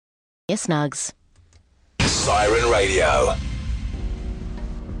Your Snugs. Siren Radio.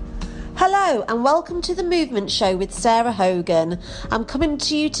 Hello and welcome to The Movement Show with Sarah Hogan. I'm coming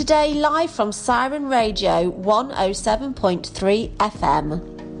to you today live from Siren Radio 107.3 FM.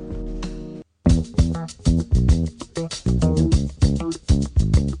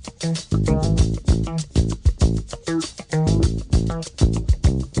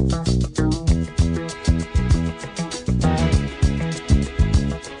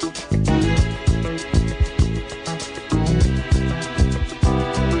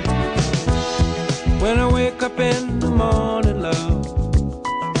 When I wake up in the morning, love,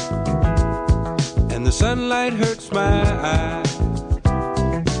 and the sunlight hurts my eyes,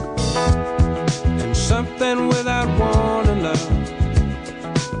 and something without warning, love,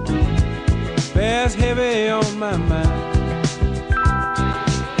 bears heavy on my mind.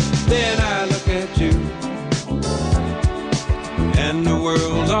 Then I look at you, and the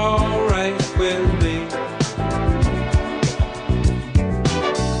world's alright with me.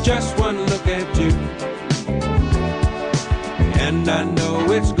 Just one look at you, and I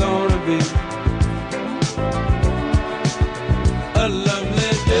know it's gonna be a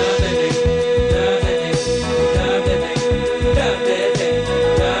lovely day.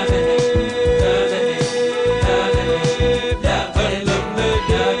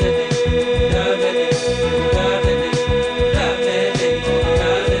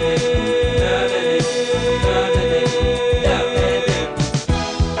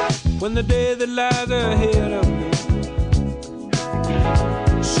 When the day that lies ahead of me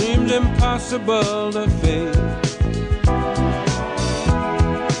seems impossible to face,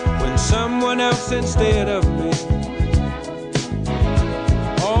 when someone else instead of me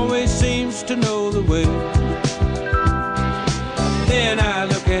always seems to know the way, then I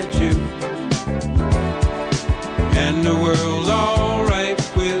look at you, and the world's alright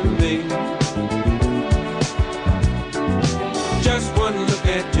with me. Just one look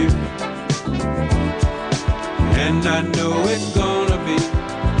at you, and I know it's gonna be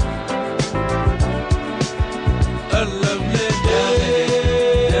a lovely day.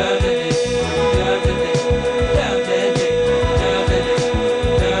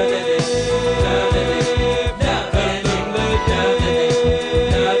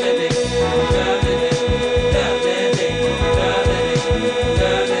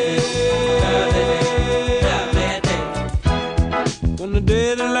 When the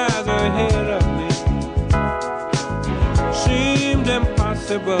day that lies ahead of me seems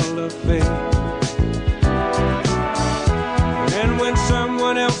impossible to face, and when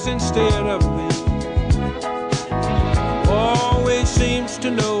someone else instead of me always seems to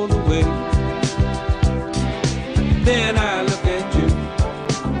know the way, then I look at you,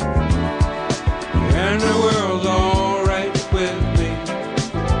 and the world's alright with me.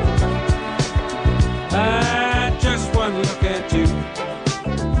 I just one look at you,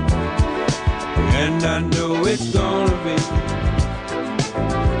 and I know it's gonna be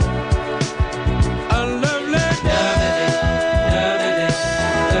a lovely day.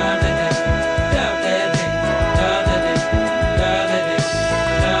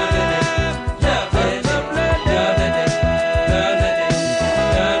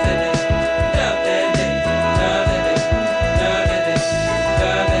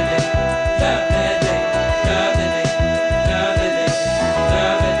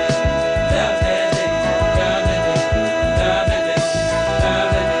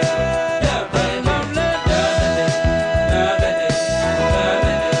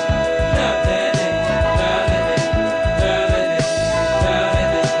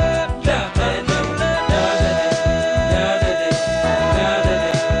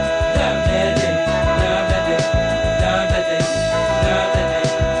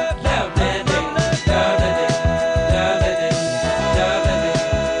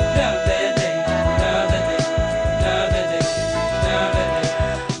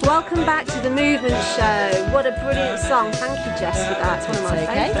 Welcome back to The Movement Show. What a brilliant song. Thank you, Jess, for that. It's one of my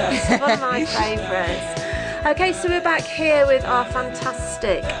favourites. One of my favourites. Okay, so we're back here with our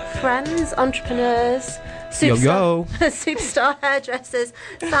fantastic friends, entrepreneurs, superstar hairdressers,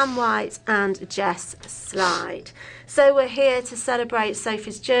 Sam White and Jess Slide. So we're here to celebrate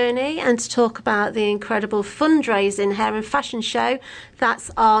Sophie's journey and to talk about the incredible fundraising hair and fashion show that's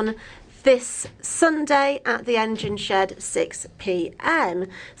on this Sunday at the Engine Shed, 6 p.m.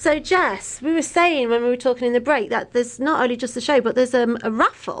 So, Jess, we were saying when we were talking in the break that there's not only just the show, but there's a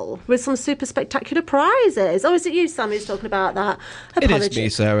raffle with some super spectacular prizes. Oh, is it you, Sam, who's talking about that? Apologies. It is me,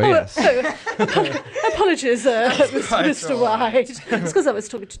 Sarah, yes. Apologies, Mr. White. It's because I was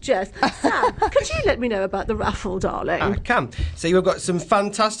talking to Jess. Sam, could you let me know about the raffle, darling? I can. So you've got some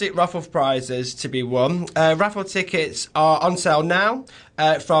fantastic raffle prizes to be won. Raffle tickets are on sale now.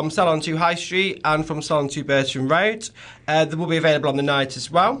 From Salon to High Street and from Salon to Burton Road. They will be available on the night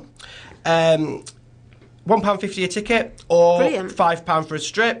as well. £1.50 a ticket or Brilliant. £5 for a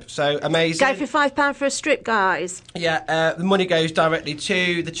strip, so amazing. Go for £5 for a strip, guys. Yeah, the money goes directly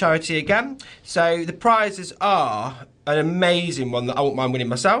to the charity again. So the prizes are an amazing one that I won't mind winning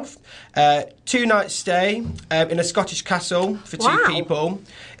myself. 2-night stay in a Scottish castle for two people,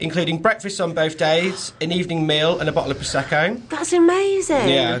 including breakfast on both days, an evening meal and a bottle of Prosecco. That's amazing.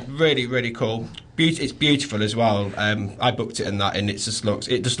 Yeah, really, really cool. It's beautiful as well. I booked it and it just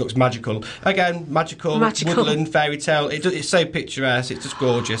looks magical. Again, magical. Woodland, fairy tale. It's so picturesque. It's just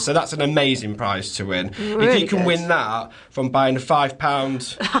gorgeous. So that's an amazing prize to win. Really if you can good. win that from buying a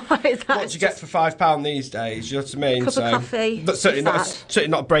 £5, what do you get for £5 these days? You know what I mean? Cup of coffee. But certainly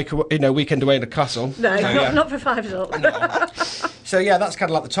not a break. Weekend away in a castle. No, not for £5. No. So yeah, that's kind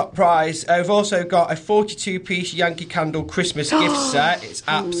of like the top prize. We've also got a 42-piece Yankee Candle Christmas gift set. It's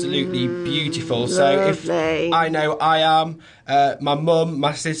absolutely beautiful. So if I know I am, my mum,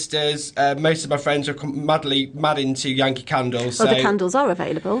 my sisters, most of my friends are mad into Yankee candles. So the candles are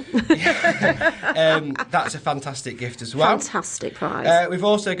available. That's a fantastic gift as well. Fantastic prize. We've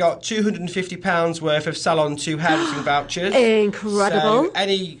also got £250 worth of Salon 2 hairdressing vouchers. Incredible.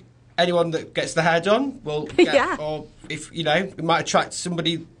 So anyone that gets the hair done will get, or if it might attract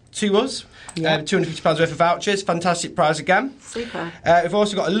somebody to us. £250 worth of vouchers. Fantastic prize again. Super. We've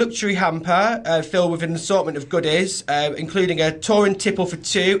also got a luxury hamper filled with an assortment of goodies, including a touring tipple for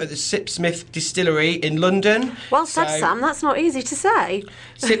two at the Sipsmith Distillery in London. Well said, Sam. That's not easy to say.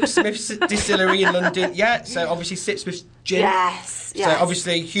 Sipsmith's Distillery in London. Yeah, so obviously Sipsmith's gin. Yes. So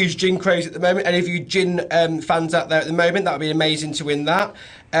obviously huge gin craze at the moment. Any of you gin fans out there at the moment, that would be amazing to win that.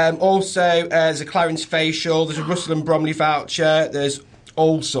 Also, there's a Clarence facial. There's a Russell and Bromley voucher. There's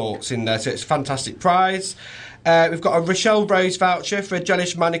all sorts in there, so it's a fantastic prize. We've got a Rochelle Rose voucher for a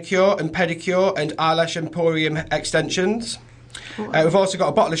gelish manicure and pedicure and eyelash emporium extensions. We've also got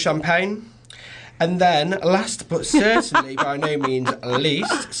a bottle of champagne. And then, last but certainly by no means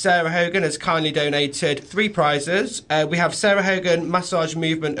least, Sarah Hogan has kindly donated 3 prizes. We have Sarah Hogan Massage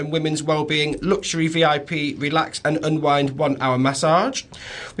Movement and Women's Wellbeing Luxury VIP Relax and Unwind 1-hour massage.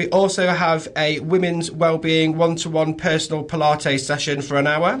 We also have a Women's Wellbeing 1-to-1 personal Pilates session for an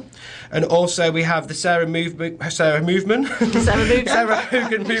hour. And also we have the Sarah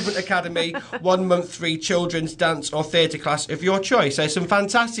Hogan Movement Academy 1 month free children's dance or theatre class of your choice. So some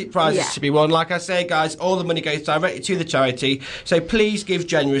fantastic prizes to be won. Like I say, guys, all the money goes directly to the charity. So please give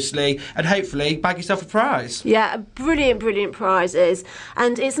generously and hopefully bag yourself a prize. Yeah, brilliant prizes.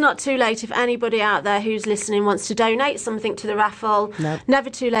 And it's not too late if anybody out there who's listening wants to donate something to the raffle. No. Never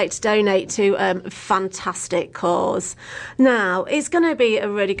too late to donate to a fantastic cause. Now, it's going to be a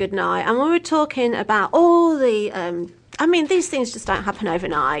really good night. And we were talking about all the... these things just don't happen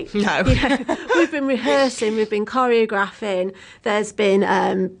overnight. No. We've been rehearsing, we've been choreographing. There's been,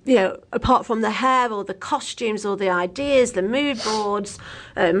 apart from the hair, all the costumes, all the ideas, the mood boards,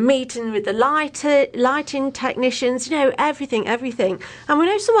 meeting with the lighting technicians, everything. And we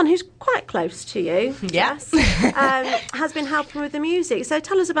know someone who's quite close to you. Yes. Has been helping with the music. So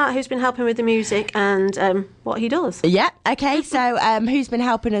tell us about who's been helping with the music and what he does. Yeah, okay. So who's been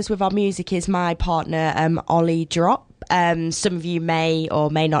helping us with our music is my partner, Ollie Drop. Some of you may or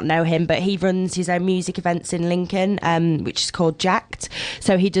may not know him, but he runs his own music events in Lincoln, which is called Jacked.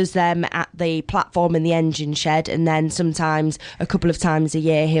 So he does them at the platform in the Engine Shed, and then sometimes a couple of times a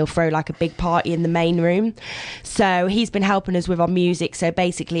year he'll throw like a big party in the main room. So he's been helping us with our music. So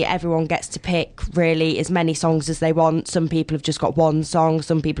basically everyone gets to pick really as many songs as they want. Some people have just got 1 song,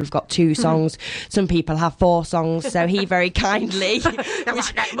 some people have got 2 songs, some people have 4 songs. So he very kindly,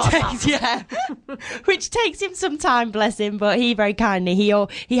 which takes him some time, bless him, but he very kindly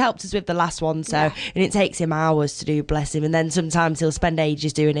he helped us with the last one, so and it takes him hours to do, bless him, and then sometimes he'll spend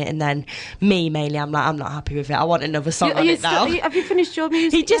ages doing it, and then me mainly I'm not happy with it. I want another song on it now. Have you finished your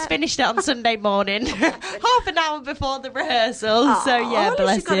music? He just finished it on Sunday morning, half an hour before the rehearsal. Oh, so yeah,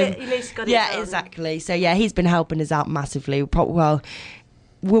 bless him. At least got it done. Exactly. So yeah, he's been helping us out massively.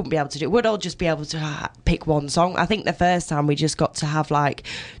 Wouldn't be able to do it. We'd all just be able to pick 1 song. I think the first time we just got to have like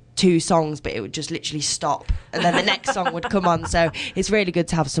 2 songs, but it would just literally stop, and then the next song would come on. So it's really good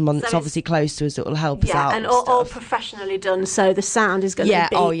to have someone that's obviously close to us that will help us out. And all professionally done, so the sound is going to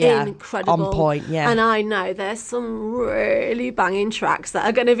be incredible. On point, yeah. And I know there's some really banging tracks that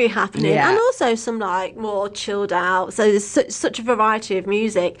are going to be happening, and also some like more chilled out. So there's such a variety of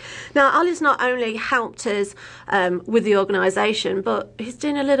music. Now, Ollie's not only helped us with the organisation, but he's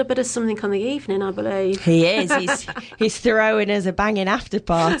doing a little bit of something on the evening, I believe. He is. He's throwing us a banging after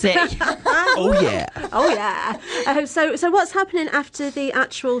party. Oh yeah. So what's happening after the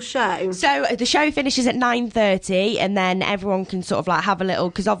actual show? So the show finishes at 9:30, and then everyone can sort of like have a little,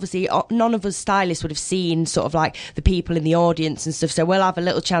 because obviously none of us stylists would have seen sort of like the people in the audience and stuff, so we'll have a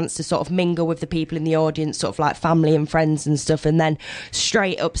little chance to sort of mingle with the people in the audience, sort of like family and friends and stuff. And then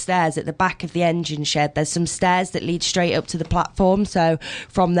straight upstairs at the back of the engine shed, there's some stairs that lead straight up to the platform, so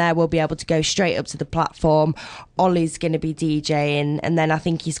from there we'll be able to go straight up to the platform. Ollie's going to be DJing, and then I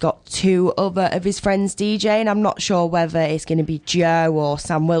think he's got 2 other of his friends DJing. I'm not sure whether it's going to be Joe or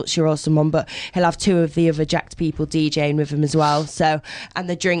Sam Wiltshire or someone, but he'll have 2 of the other jacked people DJing with him as well. So, and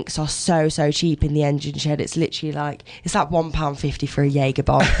the drinks are so cheap in the engine shed. It's literally like, it's like £1.50 for a Jaeger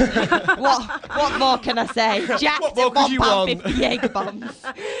bomb. what more can I say? Jacked at £1.50 Jaeger bombs.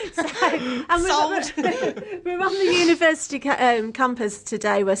 Sold. We're on the university campus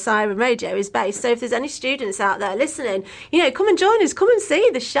today where Siren Radio is based, so if there's any students out there listening, come and join us, come and see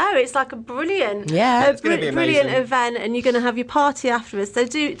the show. It's like a brilliant brilliant event, and you're going to have your party afterwards, so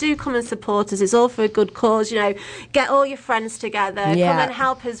do come and support us. It's all for a good cause. Get all your friends together, come and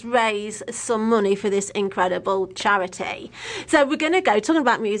help us raise some money for this incredible charity. So we're going to go, talking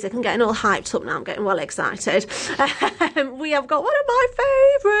about music, I'm getting all hyped up now, I'm getting well excited. We have got one of my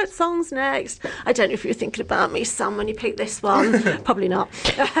favourite songs next. I don't know if you were thinking about me, Sam, when you picked this one. Probably not.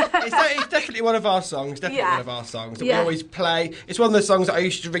 It's definitely one of our songs. One of our songs that we always play. It's one of the songs that I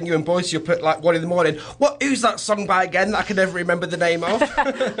used to ring you and boys. You'll put like 1 in the morning. Who's that song by again that I can never remember the name of?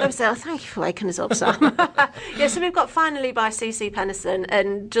 So thank you for waking us up, Sam. So we've got Finally by CC Pennison,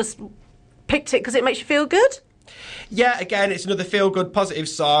 and just picked it because it makes you feel good. Yeah, again, it's another feel-good, positive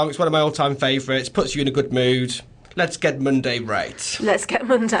song. It's one of my all-time favourites. Puts you in a good mood. Let's get Monday right. Let's get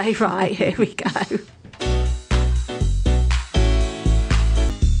Monday right. Here we go.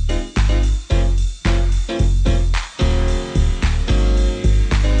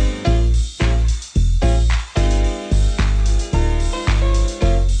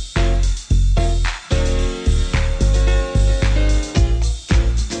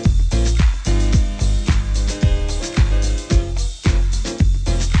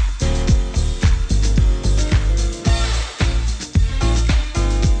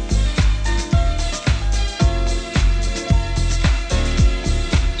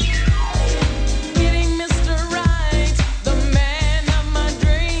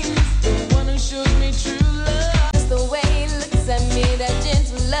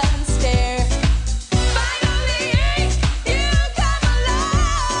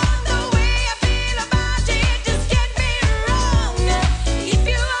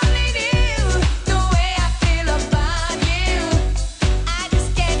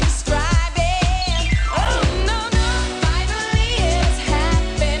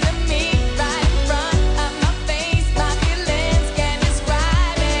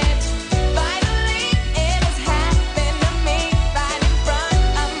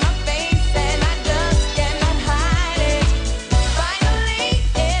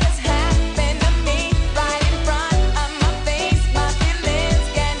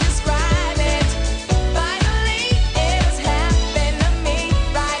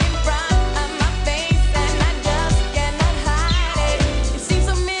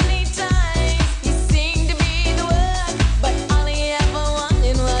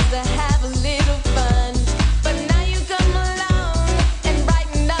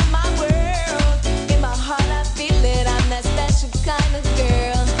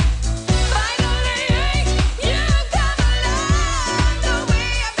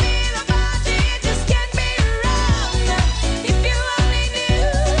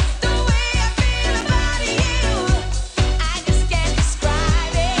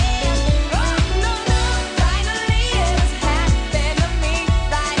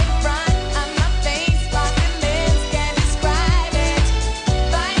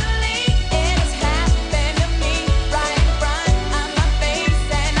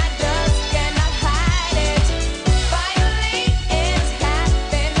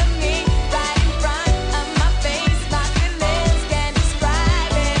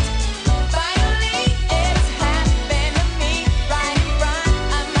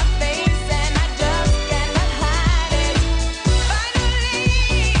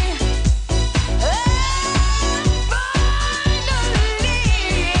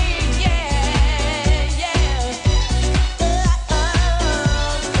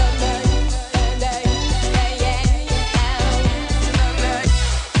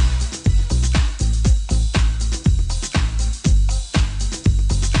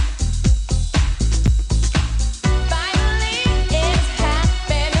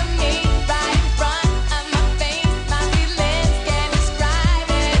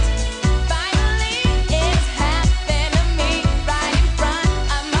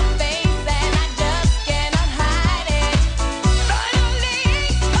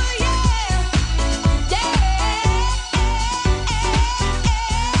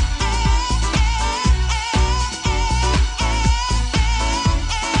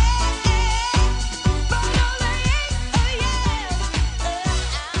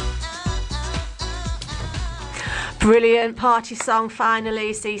 Brilliant party song,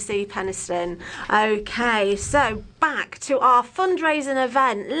 finally, CC Peniston. Okay, so back to our fundraising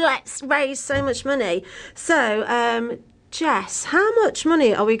event. Let's raise so much money. So, Jess, how much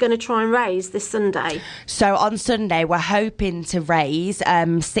money are we going to try and raise this Sunday? So on Sunday, we're hoping to raise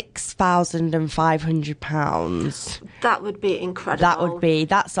 £6,500. That would be incredible.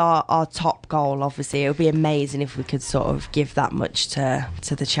 That's our top goal, obviously. It would be amazing if we could sort of give that much to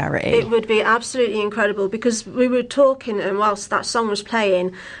the charity. It would be absolutely incredible, because we were talking, and whilst that song was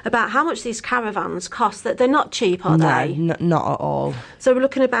playing, about how much these caravans cost. That they're not cheap, are they? No, not at all. So we're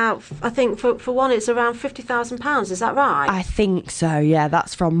looking about, I think, for one, it's around £50,000. Is that right? I think so, yeah.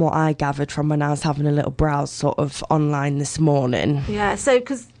 That's from what I gathered from when I was having a little browse sort of online this morning. Yeah, so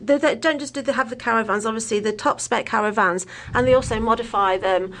because they don't just have the caravans, obviously the top spec caravans, and they also modify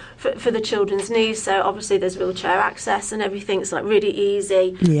them for the children's needs. So obviously there's wheelchair access and everything's like really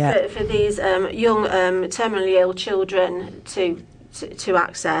easy for these young terminally ill children to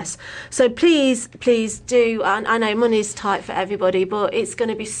access. So please do. I know money's tight for everybody, but it's going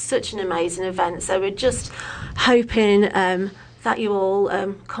to be such an amazing event. So we're just hoping that you all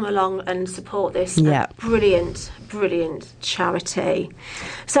come along and support this brilliant charity.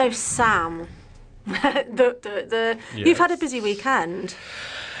 So Sam, you've had a busy weekend.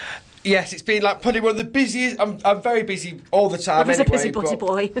 Yes, it's been like probably one of the busiest. I'm very busy all the time. He's anyway, a busy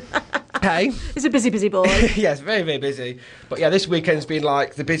boy. Hey, he's a busy boy. Yes, very, very busy. But yeah, this weekend's been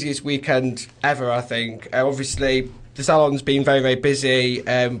like the busiest weekend ever, I think. Obviously, the salon's been very, very busy.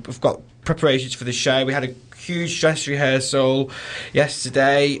 We've got preparations for the show. We had a huge dress rehearsal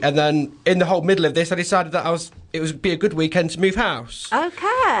yesterday, and then in the whole middle of this, I decided that it would be a good weekend to move house.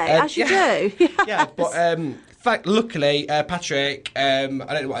 Okay, as you do. Yes. Yeah, but in fact, luckily, Patrick, I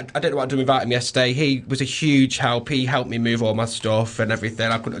don't know what I'd done without him yesterday. He was a huge help. He helped me move all my stuff and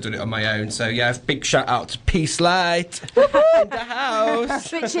everything. I couldn't have done it on my own. So yeah, big shout out to Peace Light in the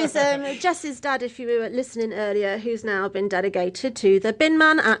house. Which is Jess's dad, if you were listening earlier, who's now been delegated to the bin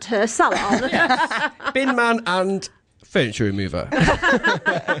man at her salon. Yes. Bin man and furniture remover. So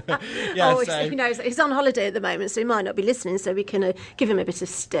he knows he's on holiday at the moment, so he might not be listening, so we can give him a bit of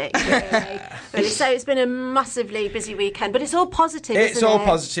stick, really. So it's been a massively busy weekend, but it's all positive. It's all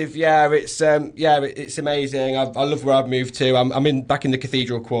positive. It's amazing. I love where I've moved to. I'm back in the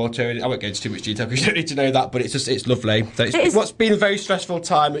Cathedral Quarter, and I won't go into too much detail because you don't need to know that, but it's lovely. So what's been a very stressful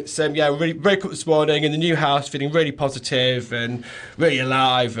time. It's really woke up this morning in the new house feeling really positive and really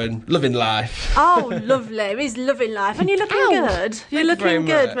alive and loving life. Oh, lovely. He's loving life. And you're looking good. You're looking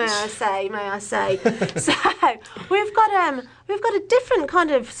good, may I say. So we've got a different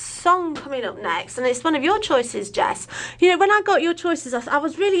kind of song coming up next, and it's one of your choices, Jess. You know, when I got your choices, I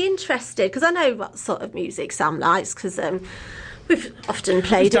was really interested, because I know what sort of music Sam likes, because we've often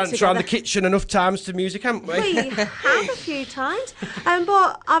played it together. We've danced around the kitchen enough times to music, haven't we? We have a few times.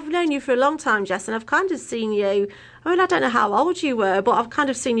 But I've known you for a long time, Jess, and I've kind of seen you. I mean, I don't know how old you were, but I've kind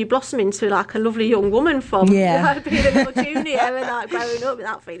of seen you blossom into like a lovely young woman from being a little junior and like growing up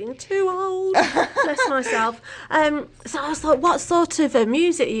without feeling too old. Bless myself. So I was like, what sort of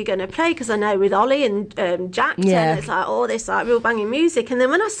music are you going to play? Because I know with Ollie and Jack, it's like all this like real banging music. And then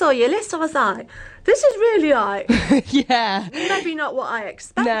when I saw your list, I was like, this is really like maybe not what I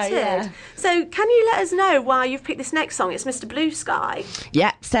expected. No, yeah. So can you let us know why you've picked this next song? It's Mr. Blue Sky.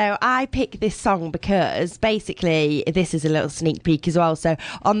 Yeah, so I picked this song because basically this is a little sneak peek as well. So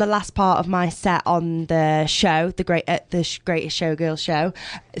on the last part of my set on the show, the Greatest Showgirl show,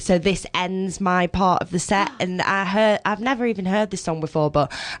 so this ends my part of the set, and I've never even heard this song before,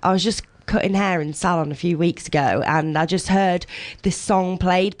 but I was just cutting hair in Salon a few weeks ago, and I just heard this song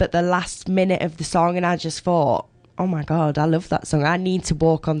played, but the last minute of the song, and I just thought, oh my God, I love that song. I need to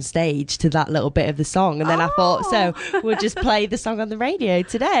walk on stage to that little bit of the song. And then I thought, so we'll just play the song on the radio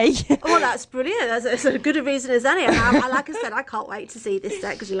today. Oh, that's brilliant. That's as good a reason as any. Like I said, I can't wait to see this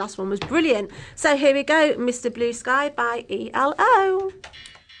set because your last one was brilliant. So here we go, Mr. Blue Sky by ELO.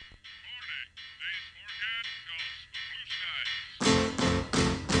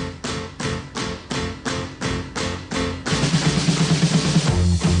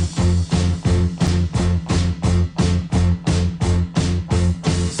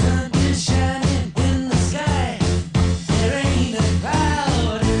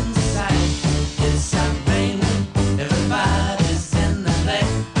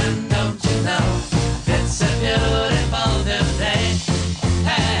 Beautiful day.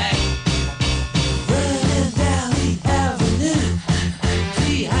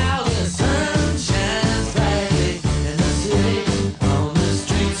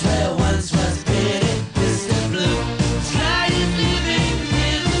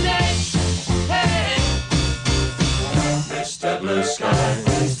 sky,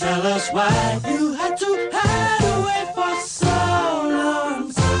 please tell us why you had to hide away for so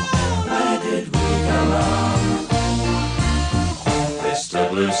long. Where did we go wrong? Mr.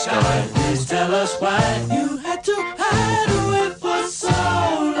 Blue Sky, please tell us why you had to hide away for so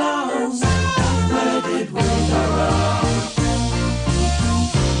long. Where did we go wrong?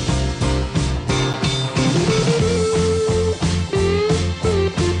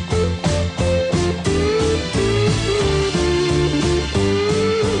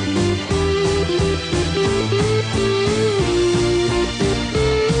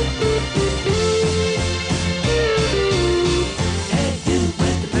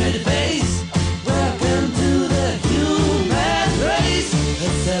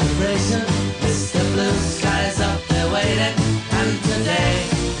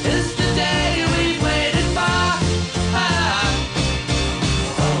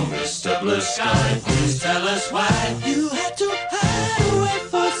 Sky, please tell us why you had to hide away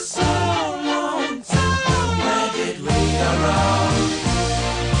for so long. Where did we go wrong?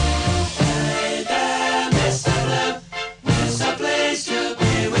 Hey there, Mr. Blue, there's a place to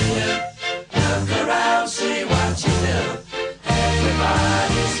be with you. Look around, see what you do.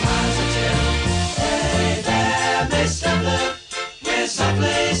 Everybody smiles at you. Hey there, Mr. Blue, there's a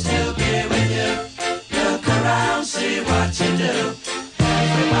place to be with you. Look around, see what you do.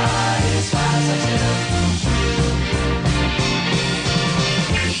 Everybody smiles at you.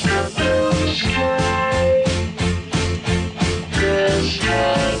 Mr. Blue Sky, Mr.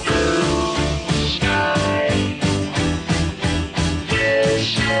 Blue Sky,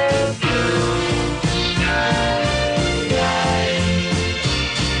 Mr. Blue Sky.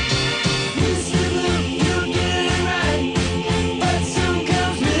 Mr. Blue, you get it right, but soon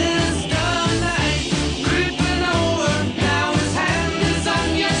comes Mr. Night, creeping over. Now his hand is on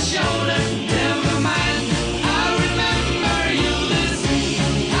your shoulder. Never mind, I remember you this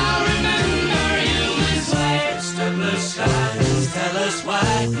way. Mr. Blue Sky, please tell us why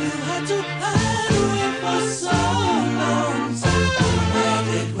you had to hide away for so long. Where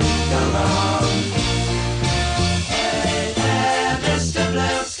did we go wrong? Hey there, Mr.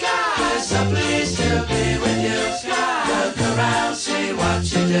 Blue Sky, so pleased to be with you. Look around, see what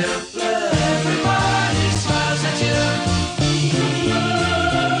you do. Everybody smiles at you.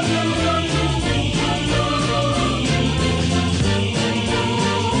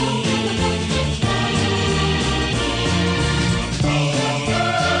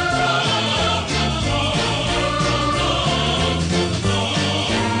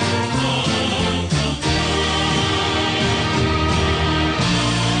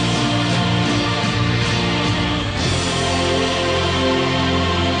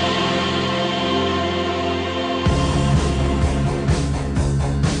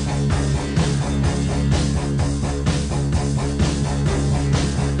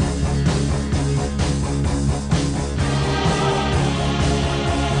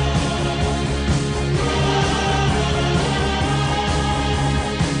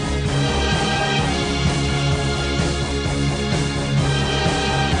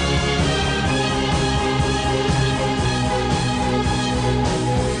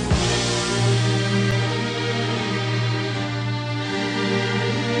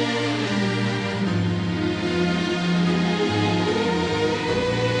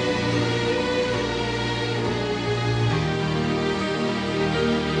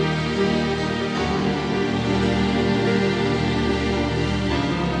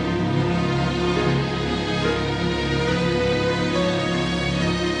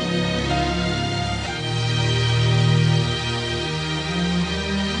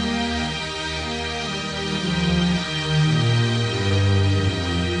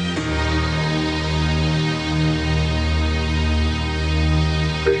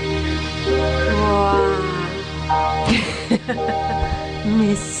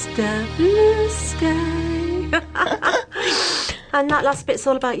 Mr. Blue Sky. And that last bit's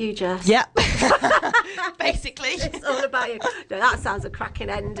all about you, Jess. Yep. Basically. It's all about you. No, that sounds a cracking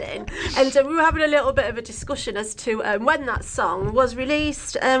ending. And we were having a little bit of a discussion as to when that song was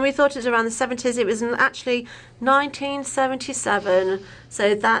released. We thought it was around the 70s. It was actually 1977.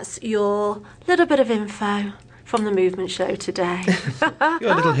 So that's your little bit of info from the Movement Show today.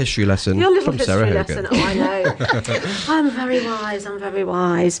 Your little history lesson from Sarah Hogan. Oh, I know. I'm very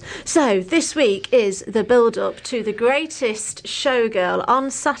wise. So this week is the build-up to The Greatest Showgirl on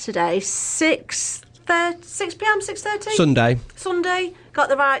Saturday, 6 p.m, 6:30? Sunday. Got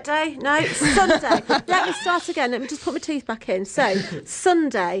the right day? No, Sunday. Let me start again. Let me just put my teeth back in. So,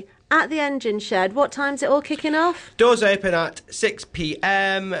 Sunday at the engine shed. What time's it all kicking off? Doors open at 6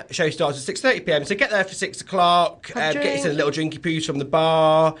 p.m. Show starts at 6:30 p.m. So get there for 6 o'clock. Get yourself a little drinky poos from the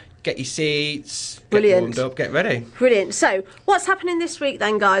bar. Get your seats. Brilliant. Get warmed up. Get ready. Brilliant. So, what's happening this week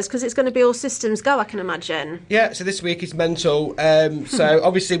then, guys? Because it's going to be all systems go, I can imagine. Yeah, so this week is mental. So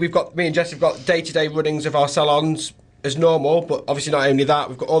obviously me and Jess have got day-to-day runnings of our salons as normal, but obviously not only that,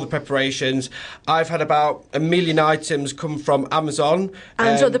 we've got all the preparations. I've had about 1 million items come from Amazon.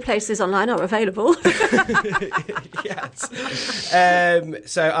 And other places online are available. Yes.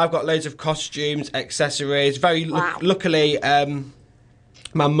 So I've got loads of costumes, accessories. Luckily,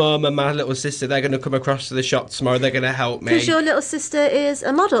 my mum and my little sister, they're going to come across to the shop tomorrow. They're going to help me. Because your little sister is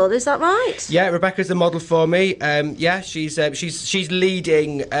a model, is that right? Yeah, Rebecca's the model for me. She's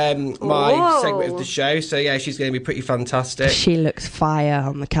leading my segment of the show. So yeah, she's going to be pretty fantastic. She looks fire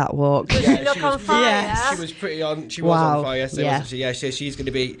on the catwalk. Does she look on fire? Yes. She was pretty on. She was on fire yesterday. Yeah. Wasn't she? Yeah, she's going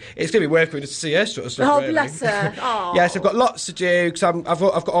to be. It's going to be worth it to see her sort of stuff. Oh, really. bless her. Oh. Yes, I've got lots to do because I've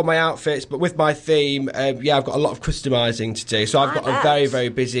got all my outfits, but with my theme, I've got a lot of customising to do. So I've got a very, very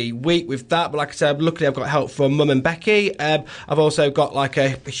busy week with that. But like I said, luckily I've got help from Mum and Becky. I've also got like a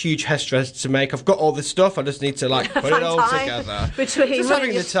huge hairdresser to make. I've got all the stuff. I just need to like put it all together. Between just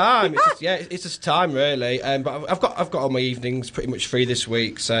having the time. It's just time really. But I've got all my evenings pretty much free this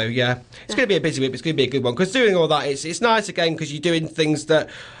week. So yeah, it's going to be a busy week. But it's going to be a good one because doing all that, it's nice again because you're doing things that.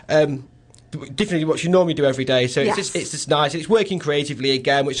 Differently what you normally do every day, so it's just nice. It's working creatively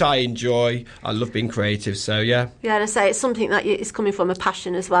again, which I enjoy. I love being creative, so yeah. Yeah, and I say it's something that is coming from a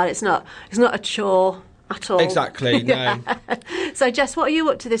passion as well. It's not a chore at all. Exactly. No. So Jess, what are you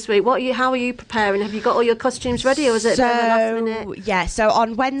up to this week? How are you preparing? Have you got all your costumes ready, or is it the last minute? Yeah, so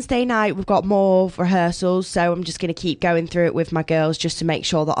on Wednesday night we've got more rehearsals, so I'm just going to keep going through it with my girls just to make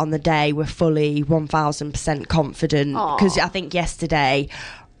sure that on the day we're fully 1000% confident, because I think yesterday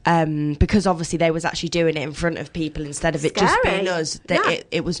because obviously they was actually doing it in front of people instead of it just being us,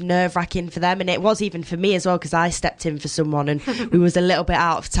 it was nerve-wracking for them, and it was even for me as well, because I stepped in for someone and we was a little bit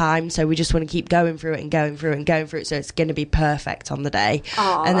out of time, so we just want to keep going through it and going through it and going through it, so it's going to be perfect on the day.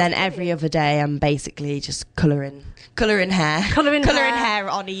 And then every other day I'm basically just colouring hair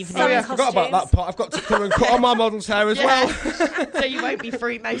on evenings. Oh yeah, I forgot about that part. I've got to colour and cut on my model's hair as well. So you won't be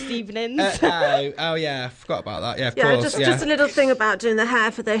free most evenings. Oh yeah, I forgot about that. Yeah, of course. Just a little thing about doing the hair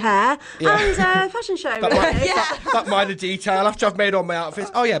for the hair and fashion show. That minor detail. After I've made all my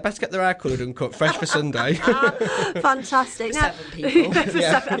outfits, best get their hair coloured and cut fresh for Sunday. Fantastic. Now, 7 people.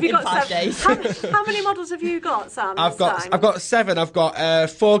 Have you got 5 days. How many models have you got, Sam? I've got 7. I've got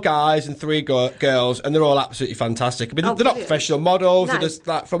 4 guys and 3 girls, and they're all absolutely fantastic. I mean, they're not professional models. No. They're just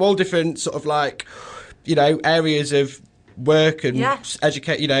like from all different sort of like, areas of work and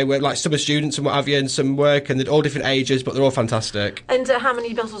educate. We're like some are students and what have you, and some work, and they're all different ages, but they're all fantastic. And how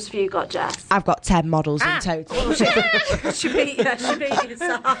many models have you got, Jess? I've got 10 models in total. She beat Sam.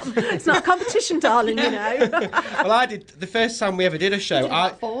 It's not a competition, darling. Well, I did the first time we ever did a show.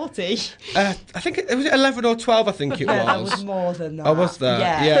 40. I think it was 11 or 12. I think it was. That was more than that. I was there.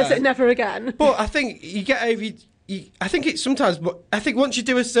 Yeah. Does it never again? But I think you get over. I think it's sometimes, but I think once you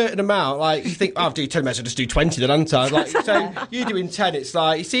do a certain amount, like you think, I'll do 10 minutes, I'll just do 20 then, aren't I? Like, so you doing 10, it's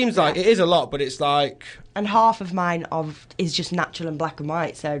like, it seems like it is a lot, but it's like. And half of mine is just natural and black and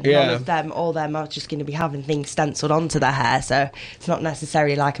white, so none of them, all them are just going to be having things stenciled onto their hair, so it's not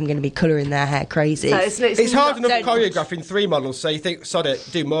necessarily like I'm going to be colouring their hair crazy. So it's hard enough choreographing 3 models, so you think, sod it,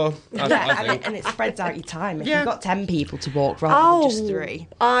 do more. And it spreads out your time. If you've got 10 people to walk rather than just 3.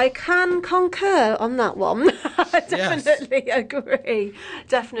 I can concur on that one. Definitely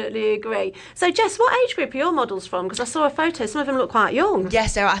agree. So Jess, what age group are your models from? Because I saw a photo, some of them look quite young. Yeah,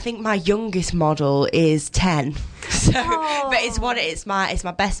 so I think my youngest model is 10. So, but it's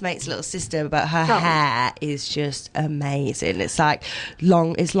my best mate's little sister, but her hair is just amazing. It's like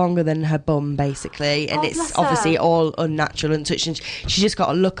it's longer than her bum basically, and it's obviously all unnatural and touched, and she just got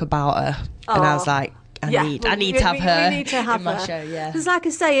a look about her, and I was like, I need to have her in my show, Because like I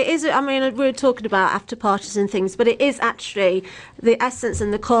say, it is, I mean, we were talking about after parties and things, but it is actually, the essence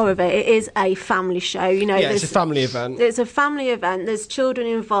and the core of it, it is a family show, it's a family event. It's a family event, there's children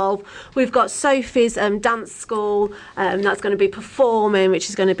involved. We've got Sophie's dance school that's going to be performing, which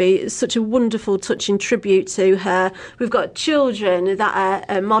is going to be such a wonderful, touching tribute to her. We've got children that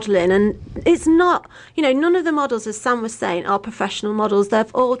are modelling, and it's not, none of the models, as Sam was saying, are professional models.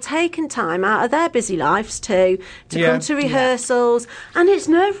 They've all taken time out of their busy life lives to come to rehearsals, and it's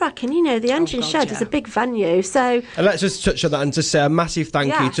nerve-wracking. You know, the Engine Shed is a big venue, so. And let's just touch on that and just say a massive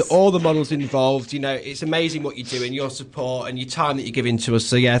thank you to all the models involved. You know, it's amazing what you're doing, your support and your time that you're giving to us.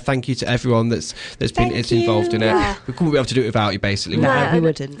 So yeah, thank you to everyone that's been involved in it. We couldn't be able to do it without you, basically. No, we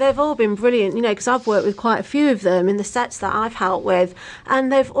wouldn't. They've all been brilliant, you know, because I've worked with quite a few of them in the sets that I've helped with,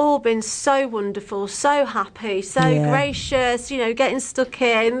 and they've all been so wonderful, so happy, so gracious, you know, getting stuck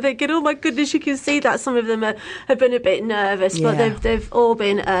in, thinking, oh my goodness, you can see that some of them have been a bit nervous, but they've all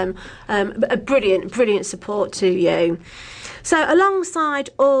been a brilliant support to you. So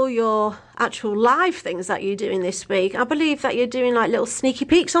alongside all your actual live things that you're doing this week, I believe that you're doing like little sneaky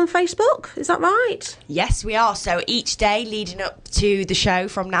peeks on Facebook. Is that right? Yes, we are. So each day leading up to the show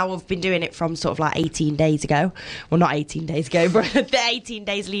from now, we've been doing it from sort of like 18 days ago. Well, not 18 days ago, but the 18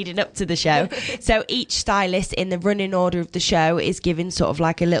 days leading up to the show. So each stylist in the running order of the show is giving sort of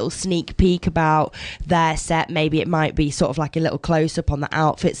like a little sneak peek about their set. Maybe it might be sort of like a little close up on the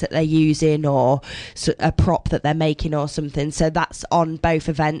outfits that they're using or a prop that they're making or something. So that's on both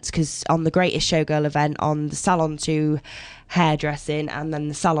events, because on the Greatest Showgirl event, on the Salon to Hairdressing, and then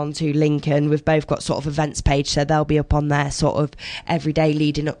the Salon to Lincoln, we've both got sort of events page, so they'll be up on there sort of every day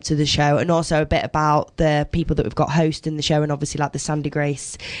leading up to the show, and also a bit about the people that we've got hosting the show, and obviously like the Sandy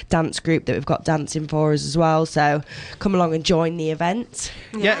Grace dance group that we've got dancing for us as well. So come along and join the event.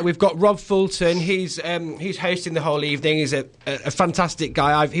 Yeah, we've got Rob Fulton. He's hosting the whole evening. He's a fantastic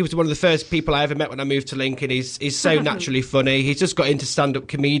guy. He was one of the first people I ever met when I moved to Lincoln. He's so naturally funny. He's just got into stand-up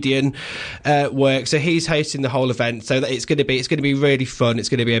comedian work, so he's hosting the whole event. So that it's going to be really fun. It's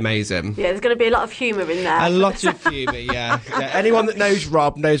going to be amazing. Yeah, there's going to be a lot of humour in there. A lot of humour, yeah. Anyone that knows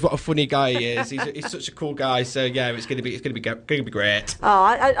Rob knows what a funny guy he is. He's such a cool guy. So yeah, it's going to be great.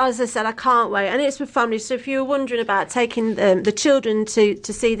 Oh, as I said, I can't wait, and it's with families. So if you were wondering about taking the children to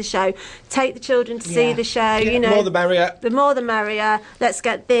see the show, take the children to see the show. You know, the more the merrier. The more the merrier. Let's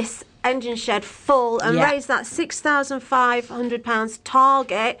get this Engine Shed full and raise that £6,500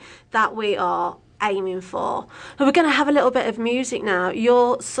 target that we are aiming for. And we're going to have a little bit of music now.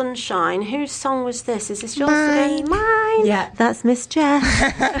 Your Sunshine. Whose song was this? Is this yours? Mine. Yeah, that's Miss Jess.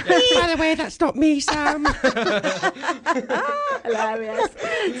 By the way, that's not me, Sam. Hilarious.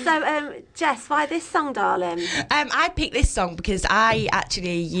 So, Jess, why this song, darling? I picked this song because I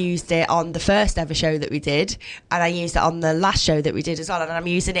actually used it on the first ever show that we did, and I used it on the last show that we did as well, and I'm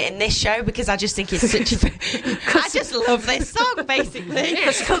using it in this show because I just think it's such a... I just love this song, basically.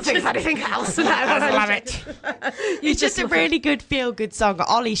 I can't think of anything else now. I love it. It's just a really good feel-good song.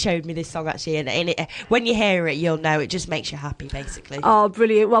 Ollie showed me this song actually, and when you hear it, you'll know it just makes you happy, basically. Oh,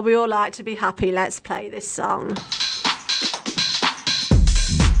 brilliant. Well, we all like to be happy. Let's play this song.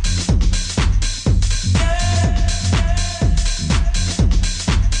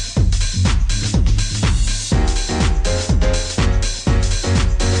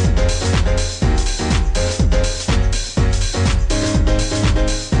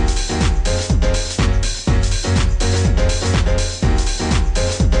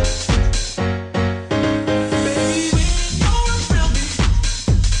 Baby, you're a real me.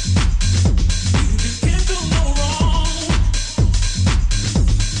 You just can't do no wrong.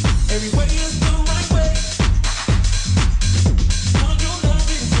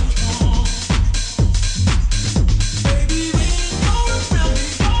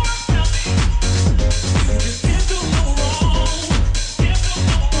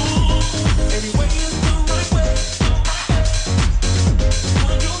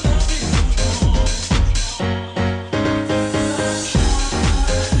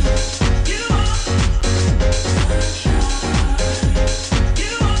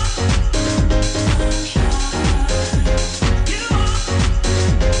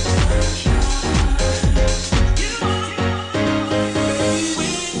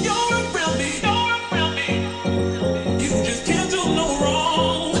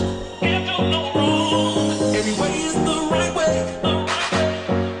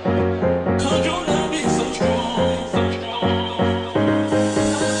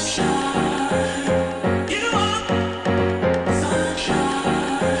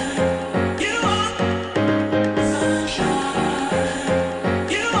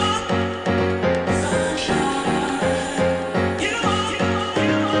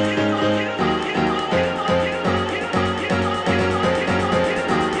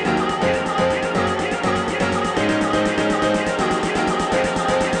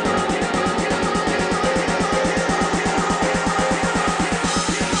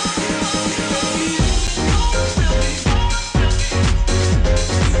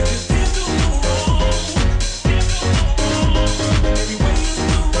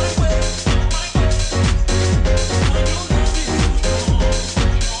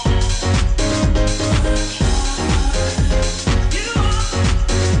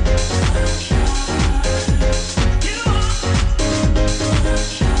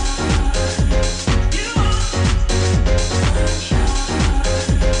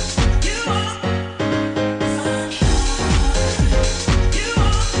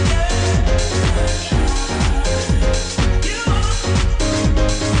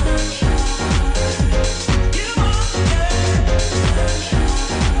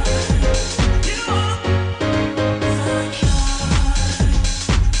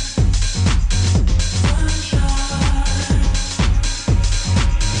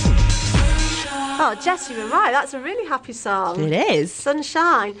 Oh, Jess, you were right. That's a really happy song. It is.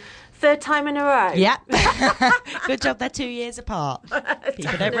 Sunshine. Third time in a row. Yeah. Good job they're 2 years apart.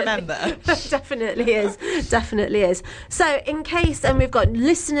 People don't remember. Definitely is. So in case, and we've got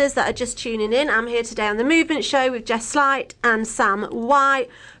listeners that are just tuning in, I'm here today on The Movement Show with Jess Slight and Sam White.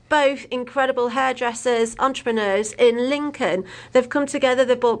 Both incredible hairdressers, entrepreneurs in Lincoln. They've come together,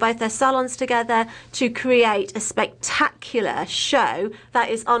 they've brought both their salons together to create a spectacular show that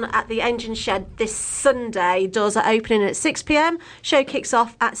is on at the Engine Shed this Sunday. Doors are opening at 6 p.m. Show kicks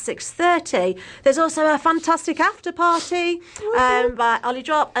off at 6:30. There's also a fantastic after party by Ollie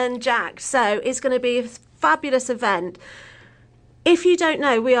Drop and Jack. So it's going to be a fabulous event. If you don't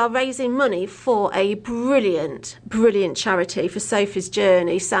know, we are raising money for a brilliant, brilliant charity for Sophie's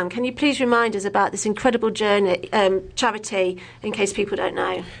Journey. Sam, can you please remind us about this incredible journey charity in case people don't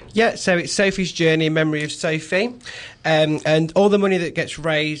know? Yeah, so it's Sophie's Journey in memory of Sophie. And all the money that gets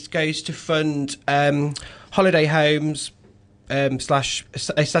raised goes to fund holiday homes, slash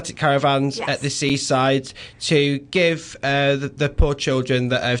aesthetic caravans at the seaside to give the poor children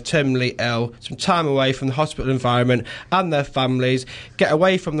that are terminally ill some time away from the hospital environment and their families, get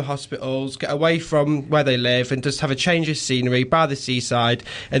away from the hospitals, get away from where they live, and just have a change of scenery by the seaside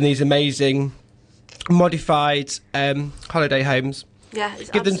in these amazing modified holiday homes. Yeah, it's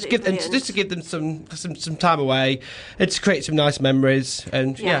give them brilliant. just to give them some time away and to create some nice memories.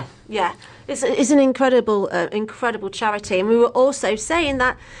 And yeah. It's an incredible charity. And we were also saying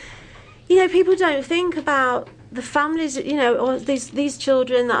that, you know, people don't think about the families, you know, or these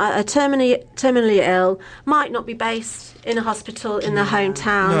children that are terminally ill might not be based in a hospital in their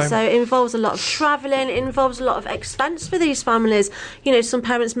hometown. No. So it involves a lot of travelling, it involves a lot of expense for these families. You know, some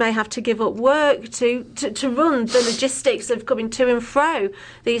parents may have to give up work to run the logistics of coming to and fro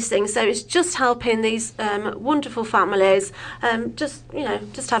these things. So it's just helping these wonderful families just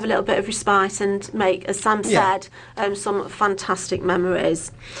have a little bit of respite and make, as Sam said, some fantastic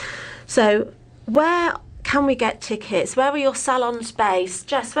memories. So where can we get tickets? Where are your salons based?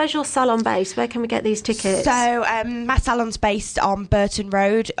 Jess, where's your salon based? Where can we get these tickets? So my salon's based on Burton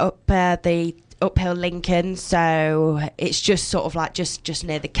Road, up the uphill Lincoln. So it's just sort of like just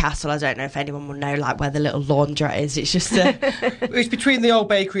near the castle. I don't know if anyone will know like where the little laundrette is. It's just it's between the old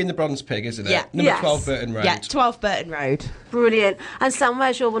bakery and the Bronze Pig, isn't it? Yeah. Number 12 Burton Road. Yeah, 12 Burton Road. Brilliant. And Sam,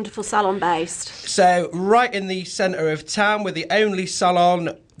 where's your wonderful salon based? So right in the centre of town, we're the only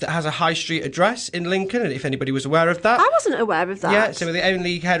salon that has a high street address in Lincoln, and if anybody was aware of that. I wasn't aware of that. Yeah, so we're the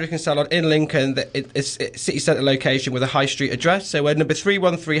only hairdressing salon in Lincoln that it's city centre location with a high street address. So we're number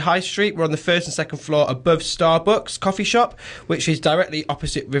 313 High Street. We're on the first and second floor above Starbucks coffee shop, which is directly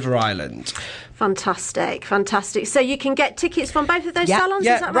opposite River Island. Fantastic. So you can get tickets from both of those salons,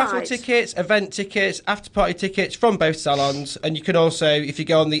 is that right? Raffle tickets, event tickets, after-party tickets from both salons. And you can also, if you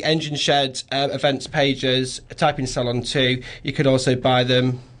go on the Engine Shed events pages, type in Salon 2, you can also buy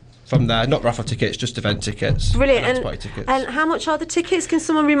them from there. Not raffle tickets, just event tickets. Brilliant. And after-party tickets. And how much are the tickets? Can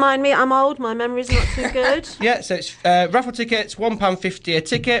someone remind me? I'm old, my memory's not too good. Yeah, so it's raffle tickets, £1.50 a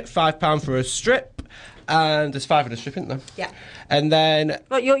ticket, £5 for a strip, and there's 5 in a strip, isn't there? Yeah. And then...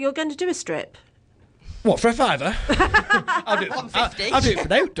 Well, you're going to do a strip? What, for a $5? I'll do it for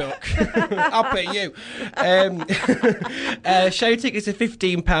no duck. I'll pay you. Show tickets are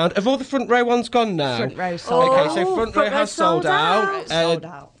 £15. Have all the front row ones gone now? Front row sold Okay, out. so front row has sold out. Sold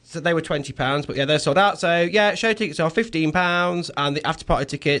out. So they were £20, but yeah, they're sold out. So yeah, show tickets are £15, and the after party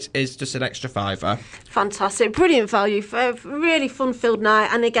ticket is just an extra £5. Fantastic, brilliant value for a really fun-filled night.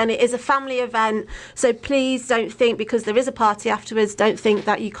 And again, it is a family event, so please don't think because there is a party afterwards. Don't think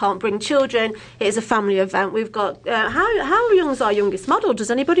that you can't bring children. It is a family event. We've got how young is our youngest model?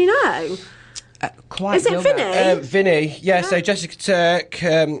 Does anybody know? Quite is it young. Vinny? Vinny, yeah. So Jessica Turk,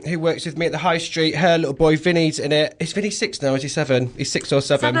 who works with me at the High Street, her little boy Vinny's in it. Is Vinny 6 now? Is he 7? He's 6 or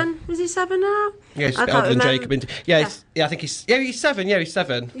 7. 7? Is he 7 now? Yeah, he's I older can't than remember. Jacob. I think he's 7. Yeah, he's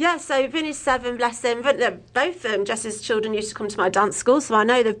 7. Yeah, so Vinny's 7, bless him. But both Jess's children used to come to my dance school, so I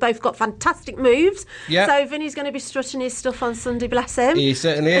know they've both got fantastic moves. Yeah. So Vinny's going to be strutting his stuff on Sunday, bless him. He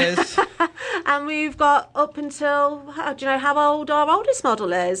certainly is. And we've got up until, do you know how old our oldest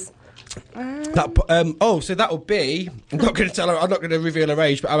model is? So that will be. I'm not going to tell her. I'm not going to reveal her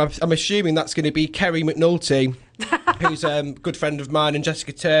age, but I'm assuming that's going to be Kerry McNulty, who's a good friend of mine, and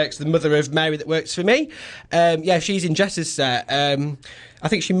Jessica Turk's the mother of Mary that works for me. She's in Jess's set. I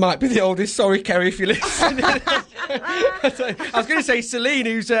think she might be the oldest. Sorry, Kerry, if you're listening. I was going to say Celine,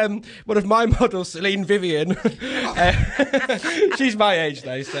 who's one of my models, Celine Vivian. She's my age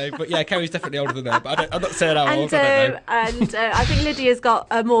though, so but yeah, Kerry's definitely older than her. But I'm not saying how old. And I think Lydia's got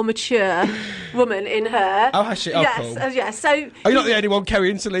a more mature woman in her. Oh, has she? Oh, yes, cool. yes. So are you not the only one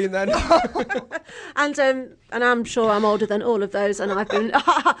carrying Celine then? and I'm sure I'm older than all of those, and I've been.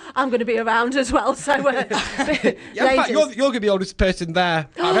 I'm going to be around as well. So, Yeah, in fact, you're going to be the oldest person there.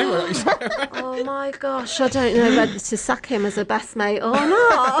 Oh my gosh, I don't know whether to sack him as a best mate or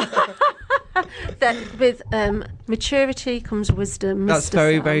not. That with maturity comes wisdom. That's Mr.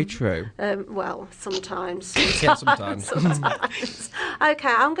 very, Sam. very true. Well, sometimes. Yeah, sometimes. Sometimes. Okay,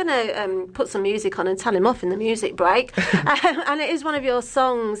 I'm going to put some music on and tell him off in the music break. And it is one of your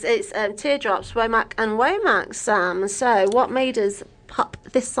songs. It's Teardrops, Womack and Womack, Sam. So what made us pop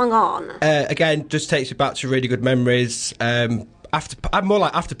this song on? Again, just takes you back to really good memories. I'm more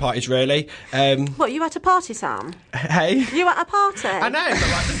like after parties, really. What, you at a party, Sam? Hey? You at a party? I know, but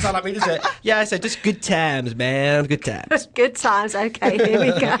like, doesn't sound like me, does it? Yeah, so just good times, man. Good times. Good times. Okay, here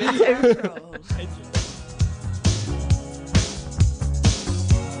we go.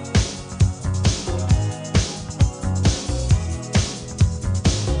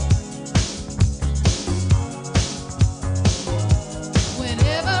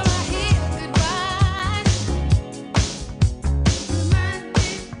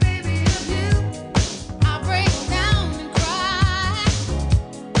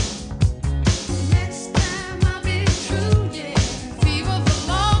 Next time I'll be true, yeah. Fever for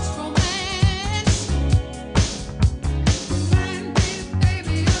lost romance.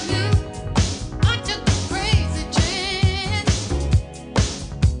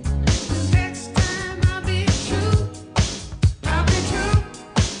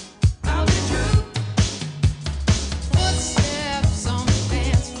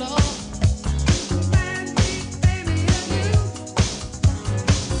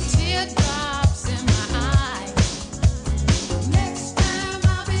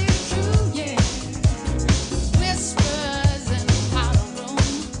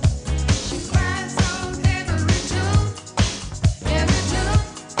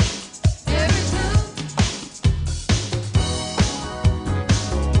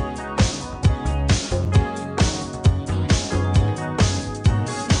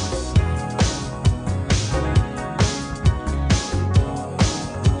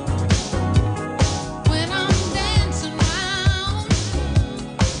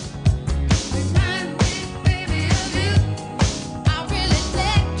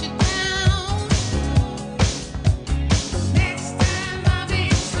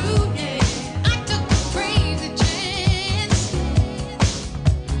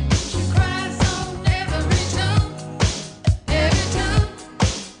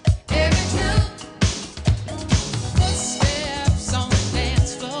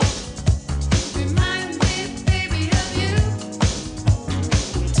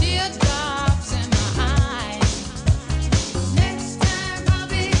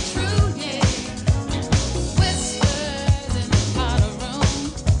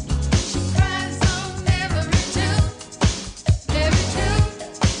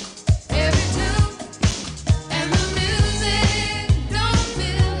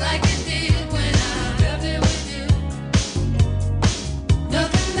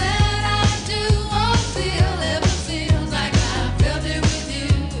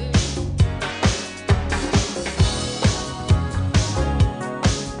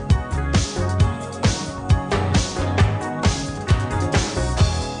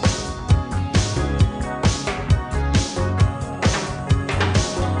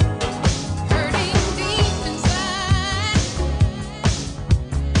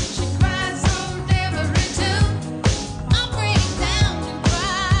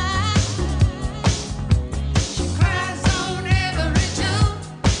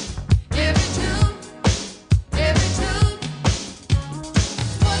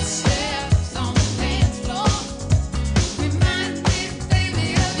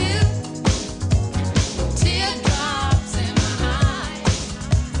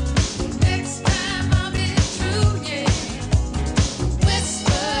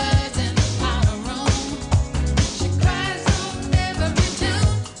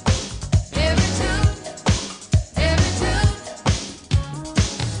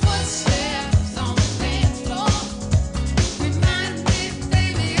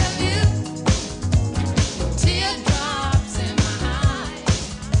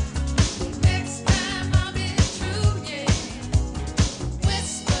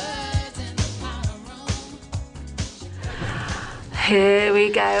 Here we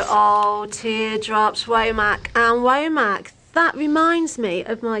go. Oh, teardrops, Womack and Womack. That reminds me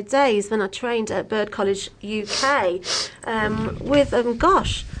of my days when I trained at Bird College UK with,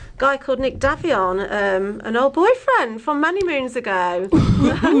 guy called Nick Davion, an old boyfriend from many moons ago.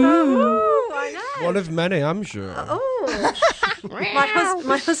 I know. One of many, I'm sure.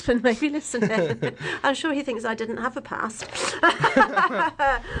 My husband may be listening. I'm sure he thinks I didn't have a past.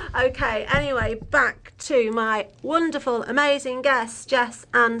 Okay, anyway, back to my wonderful, amazing guests, Jess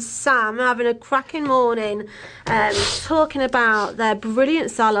and Sam, having a cracking morning, talking about their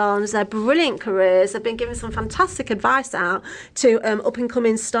brilliant salons, their brilliant careers. They've been giving some fantastic advice out to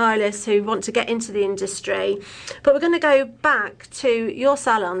up-and-coming stylists who want to get into the industry. But we're going to go back to your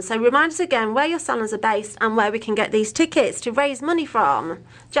salon. So remind us again where your salons are based and where we can get these tickets to raise money from.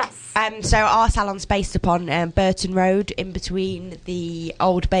 Jess? So our salon's based upon Burton Road, in between the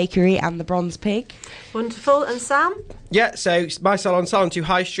Old Bakery and the Bronze Pig. Wonderful. And Sam? Yeah, so my salon, Salon 2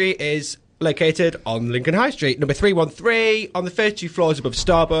 High Street, is located on Lincoln High Street, number 313, on the first 2 floors above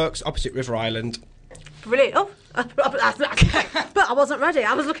Starbucks, opposite River Island. Brilliant. Oh, but I wasn't ready.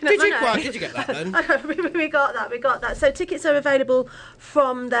 I was looking at my notes. Did you get that then? we got that. So tickets are available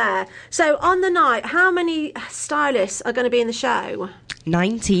from there. So on the night, how many stylists are going to be in the show?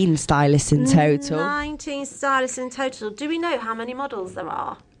 19 stylists in total. 19 stylists in total. Do we know how many models there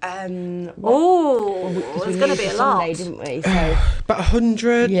are? There's There's going to be a lot. Sunday, didn't we? So About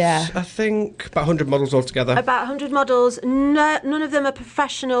 100, Yeah. I think. About 100 models altogether. About 100 models. None of them are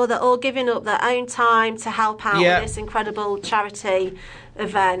professional. They're all giving up their own time to help out with this incredible charity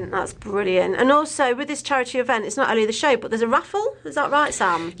event. That's brilliant. And also with this charity event, it's not only the show, but there's a raffle. Is that right,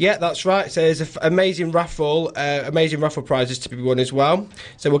 Sam? Yeah, that's right. So there's an amazing raffle prizes to be won as well.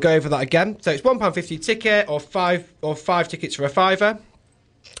 So we'll go over that again. So it's £1.50 ticket or five tickets for a £5.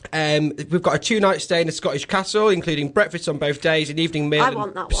 We've got a 2-night stay in a Scottish castle, including breakfast on both days, an evening meal, I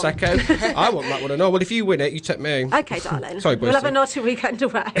want that one. Prosecco. I want that one and all. Well, if you win it, you take me. Okay, darling. Sorry, we'll have a Boycie. naughty weekend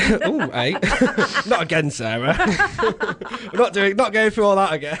away. Oh, hey. Not again, Sarah. We're not going through all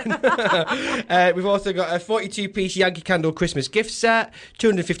that again. We've also got a 42-piece Yankee Candle Christmas gift set,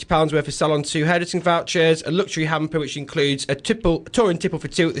 £250 worth of Salon 2 hairdressing vouchers, a luxury hamper which includes a touring tipple for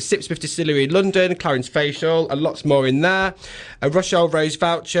 2 at the Sipsmith Distillery in London, Clarence Facial, and lots more in there, a Rochelle Rose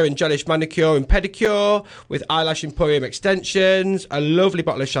voucher, Angelish manicure and pedicure with eyelash emporium extensions, a lovely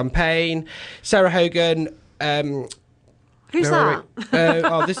bottle of champagne, Sarah Hogan. Who's that?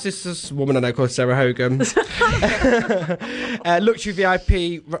 This is this woman I know called Sarah Hogan. Luxury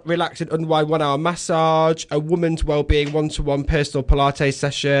VIP, relax and unwind 1-hour massage, a woman's wellbeing 1-to-1 personal Pilates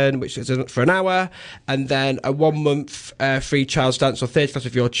session, which is for an hour, and then a 1-month free child's dance or theatre class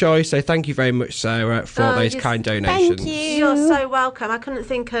of your choice. So thank you very much, Sarah, for those kind donations. Thank you. You're so welcome. I couldn't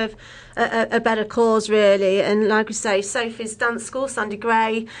think of a better cause, really. And like we say, Sophie's dance school, Sandy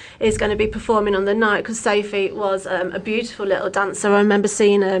Gray, is going to be performing on the night, because Sophie was a beautiful little dancer. I remember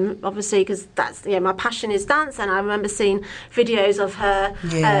seeing obviously, because that's my passion is dance, and I remember seeing videos of her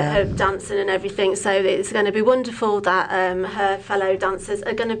dancing and everything. So it's going to be wonderful that her fellow dancers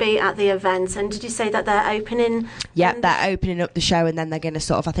are going to be at the event. And did you say that they're opening? Yeah, they're opening up the show, and then they're going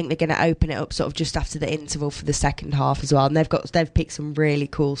to I think they're going to open it up sort of just after the interval for the second half as well. And they've picked some really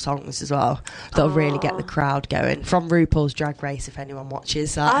cool songs as well that'll really get the crowd going, from RuPaul's Drag Race, if anyone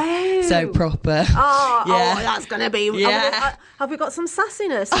watches that. So proper. That's going to be. Yeah. Have we got some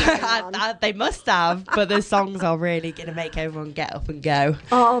sassiness? They must have, but the songs are really going to make everyone get up and go.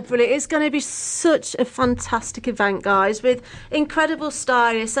 Oh, brilliant. It's going to be such a fantastic event, guys, with incredible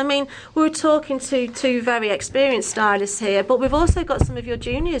stylists. I mean, we were talking to 2 very experienced stylists here, but we've also got some of your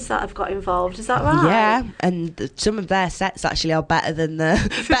juniors that have got involved. Is that right? Yeah, and some of their sets actually are better than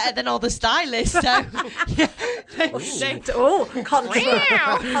all the stylists. So,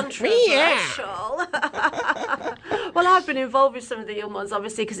 controversial. Well, I've been involved with some of the young ones,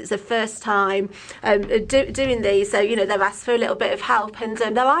 obviously, because it's the first time doing these. So, they've asked for a little bit of help, and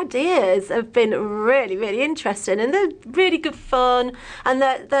their ideas have been really, really interesting, and they're really good fun. And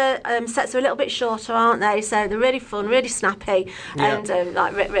the sets are a little bit shorter, aren't they? So they're really fun, really snappy, and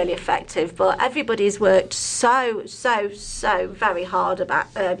really effective. But everybody's worked so very hard about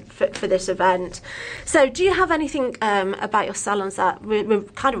for this event. So, do you have anything about your salons that we're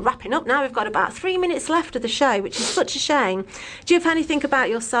kind of wrapping up now? We've got about 3 minutes left of the show, which is such a shame. Do you have anything about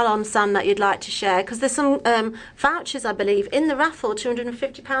your salon, Sam, that you'd like to share? Because there's some vouchers, I believe, in the raffle,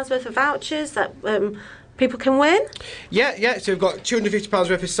 £250 worth of vouchers that people can win. Yeah. So we've got £250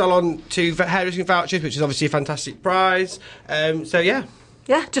 worth of Salon 2 hairdressing vouchers, which is obviously a fantastic prize.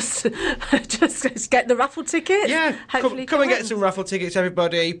 yeah, just get the raffle tickets. Yeah, hopefully come and get some raffle tickets,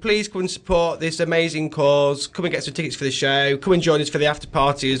 everybody. Please come and support this amazing cause. Come and get some tickets for the show. Come and join us for the after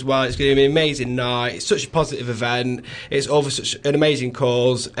party as well. It's going to be an amazing night. It's such a positive event. It's all for such an amazing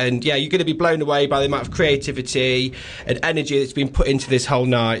cause. And yeah, you're going to be blown away by the amount of creativity and energy that's been put into this whole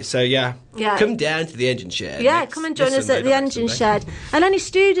night. So yeah, come down to the Engine Shed. Yeah, come and join us at the Engine Shed. And any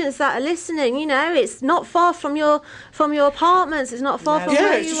students that are listening, you know, it's not far from your apartments. It's not far from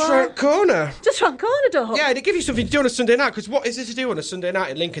where it's you just are. round corner. Just round corner, dog. Yeah, they give you something to do on a Sunday night, because what is there to do on a Sunday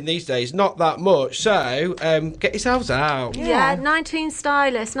night in Lincoln these days? Not that much. So get yourselves out. Yeah, 19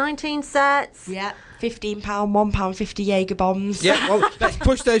 stylists, 19 sets. Yeah. £15, £1.50 Jaeger bombs. Yeah, well, let's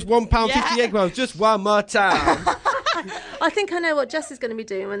push those £1.50 Jaeger bombs just one more time. I think I know what Jess is going to be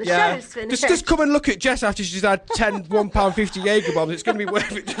doing when the show's finished. Just come and look at Jess after she's had 10 £1.50 Jaeger bombs. It's going to be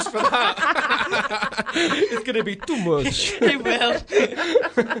worth it just for that. It's going to be too much. It will.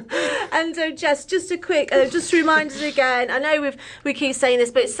 And Jess, just a quick, just to remind us again, I know we keep saying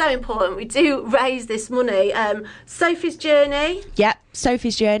this, but it's so important. We do raise this money. Sophie's Journey. Yep,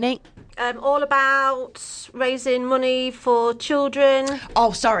 Sophie's Journey. All about raising money for children.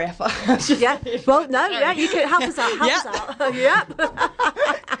 Oh, sorry. I thought. Yeah. Well, no. Yeah, you can help us out. Help us out. Yep.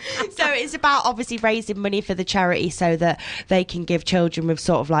 So it's about obviously raising money for the charity so that they can give children with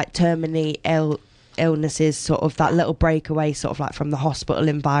sort of like terminally ill illnesses sort of that little breakaway sort of like from the hospital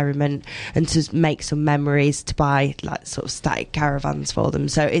environment, and to make some memories, to buy like sort of static caravans for them.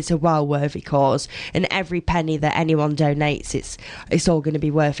 So it's a well worthy cause, and every penny that anyone donates, it's all going to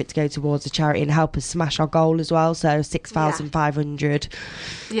be worth it to go towards a charity and help us smash our goal as well. So 6,500.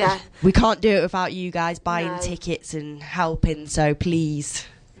 Yeah, we can't do it without you guys buying tickets and helping, so please.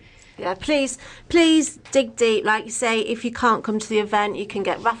 Yeah, please dig deep. Like you say, if you can't come to the event, you can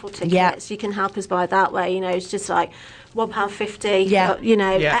get raffle tickets. Yeah. You can help us by that way. You know, it's just like £1.50. Yeah. You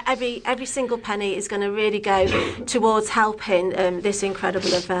know, every single penny is going to really go towards helping this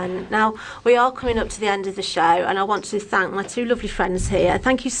incredible event. Now, we are coming up to the end of the show, and I want to thank my two lovely friends here.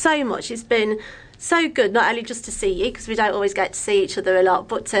 Thank you so much. It's been so good, not only just to see you, because we don't always get to see each other a lot,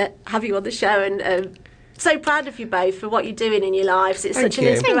 but to have you on the show, and so proud of you both for what you're doing in your lives. It's such an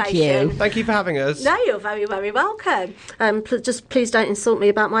inspiration. Thank you for having us. No, you're very, very welcome. Just please don't insult me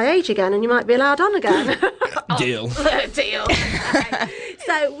about my age again, and you might be allowed on again. Deal. Deal.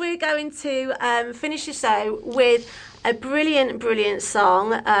 So we're going to finish the show with a brilliant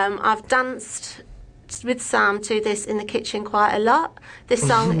song. I've danced with Sam to this in the kitchen quite a lot. This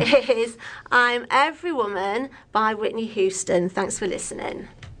song is I'm Every Woman by Whitney Houston. Thanks for listening.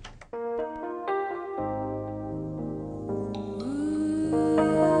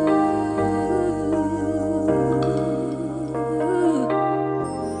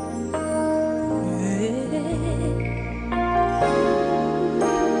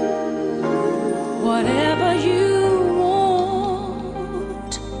 Whatever you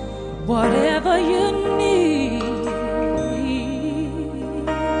want, whatever you need,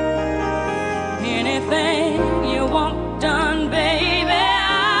 anything you want done, baby,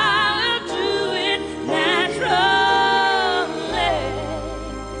 I'll do it naturally,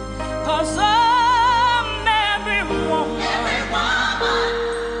 'cause I'm every woman.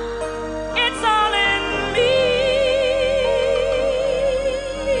 It's all in me.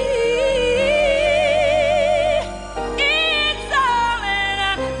 It's all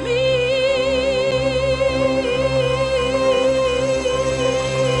in me.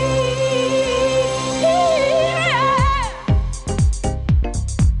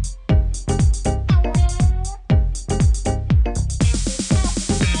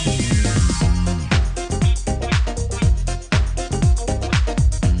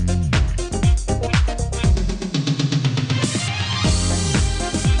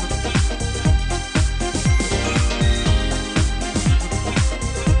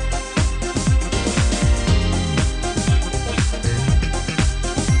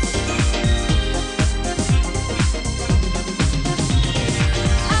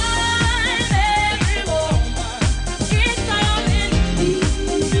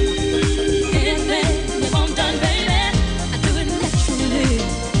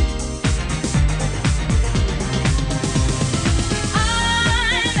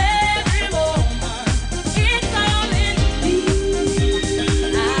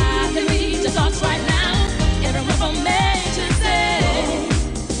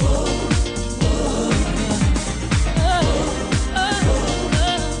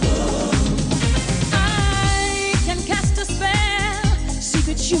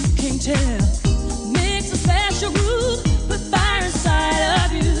 Tell